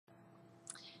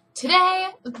Today,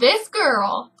 this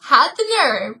girl had the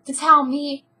nerve to tell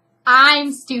me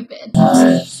I'm stupid.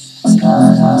 Comes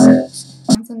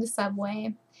into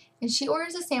Subway, and she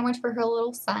orders a sandwich for her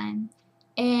little son.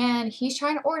 And he's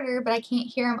trying to order, but I can't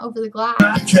hear him over the glass.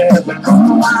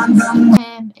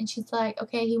 And she's like,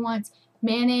 okay, he wants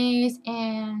mayonnaise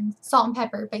and salt and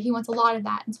pepper, but he wants a lot of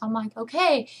that. And so I'm like,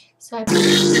 okay. So I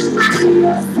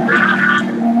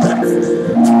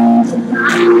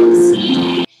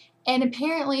and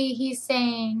apparently he's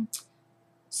saying,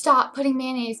 stop putting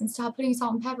mayonnaise and stop putting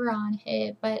salt and pepper on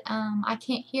it, but I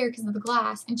can't hear because of the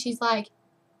glass. And she's like,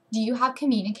 do you have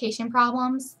communication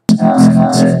problems? Go,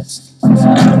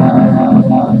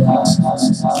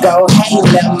 hey,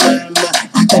 mama,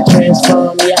 I can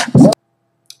transform ya.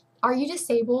 Are you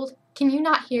disabled? Can you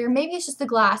not hear? Maybe it's just the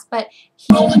glass, but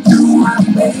like,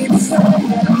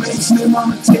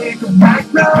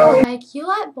 you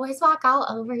let boys walk all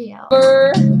over you.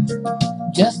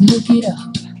 Just look it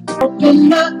up. Open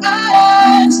my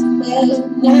eyes,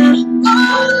 and now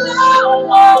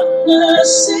all I wanna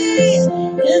see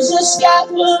is a sky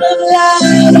full of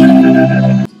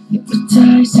light.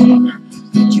 Hypnotizing,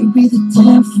 could you be the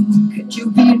devil? Could you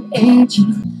be an angel?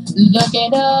 Look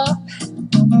it up.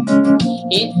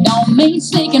 It don't mean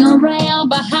sneaking around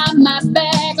behind my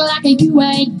back like you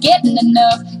ain't getting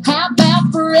enough. How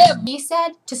about forever? He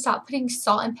said to stop putting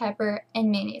salt and pepper and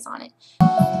mayonnaise on it.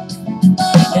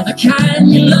 You're the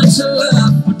kind you love to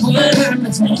love, but what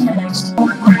happens next?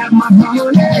 Grab my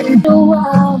body. Oh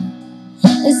wow,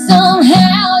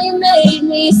 somehow you made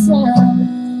me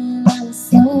sound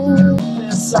so.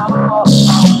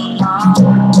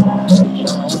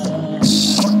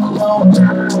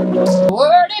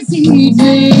 Word is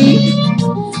easy.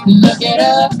 Look it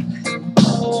up,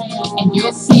 and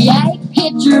you'll see a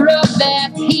picture of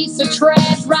that piece of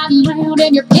trash riding around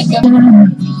in your pickup.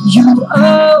 You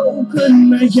open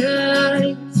my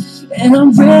eyes, and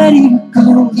I'm ready to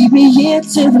go. Lead me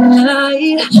into the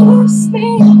light. Kiss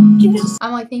me, kiss.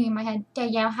 I'm like thinking in my head, do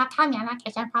you have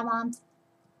communication problems?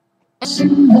 That's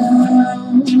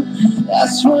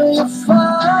where you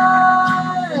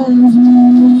find me.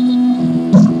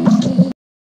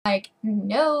 Like,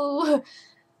 no.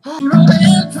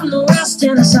 Rolling from the west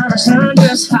and the sun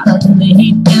just hotter than the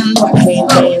heat. And I can't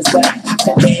dance, but I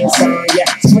can dance on, yeah,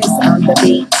 twist on the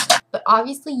beat. But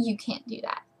obviously you can't do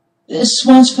that. This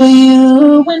one's for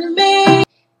you and me.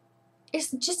 It's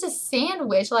just a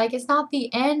sandwich. Like, it's not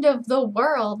the end of the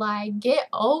world. Like, get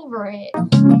over it.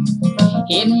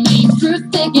 It means through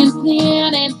thick and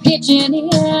thin and pitching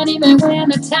in even when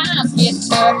the times get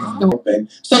tough. Open.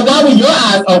 So why were your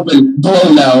eyes open,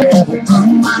 Bruno?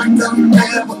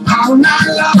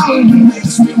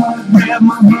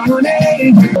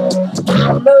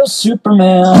 Hello,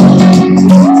 Superman.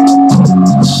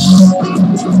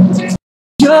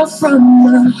 You're from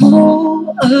a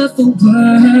whole other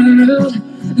world,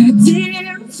 a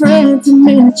different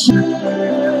dimension.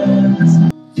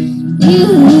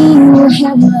 You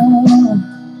have love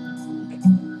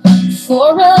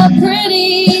for a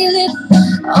pretty lip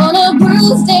on a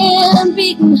bruised and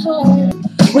beaten heart.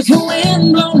 With her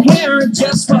windblown hair, it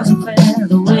just wasn't fair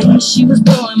the way she was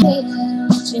blowing my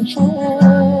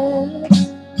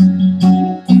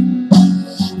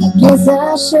I guess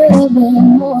I should have been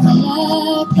more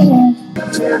like that.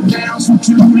 tear down some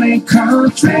two-lane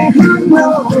country. Who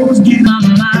knows? Get on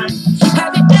my mind.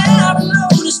 Have you ever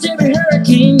noticed every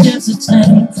hurricane gets a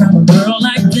tank from a girl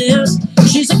like this?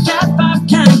 She's a cat five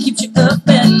kind, keeps you up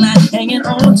at night, hanging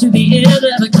on to the end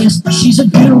of a kiss. She's a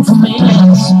beautiful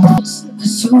mix,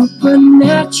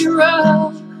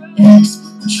 supernatural,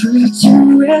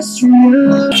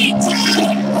 extraterrestrial.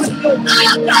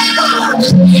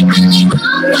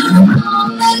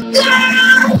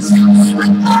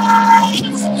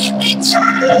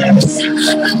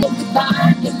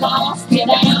 Get lost, get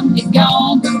out, get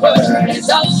gone, the word is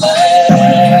over.